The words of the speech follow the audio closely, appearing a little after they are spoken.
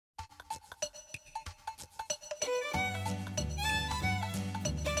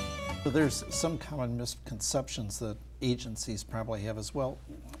So there's some common misconceptions that agencies probably have as well.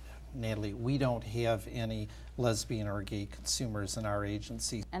 Natalie, we don't have any lesbian or gay consumers in our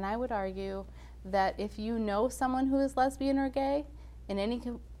agency. And I would argue that if you know someone who is lesbian or gay in any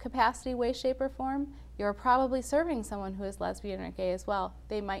capacity, way, shape, or form, you're probably serving someone who is lesbian or gay as well.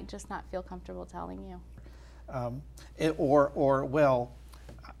 They might just not feel comfortable telling you. Well,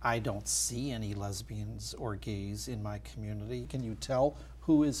 I don't see any lesbians or gays in my community. Can you tell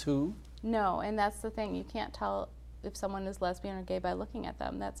who is who? No, and that's the thing. You can't tell if someone is lesbian or gay by looking at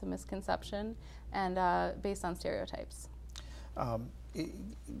them. That's a misconception and based on stereotypes.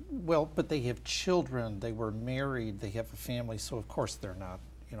 Well, but they have children, they were married, they have a family, so of course they're not,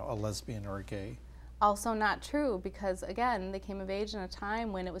 a lesbian or a gay. Also not true, because again, they came of age in a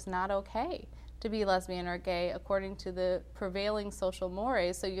time when it was not okay to be lesbian or gay according to the prevailing social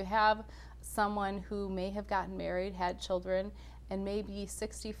mores. So you have someone who may have gotten married, had children, and maybe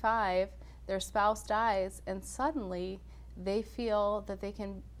 65, their spouse dies, and suddenly they feel that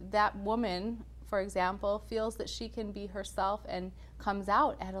that woman, for example, feels that she can be herself and comes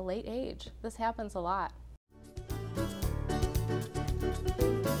out at a late age. This happens a lot.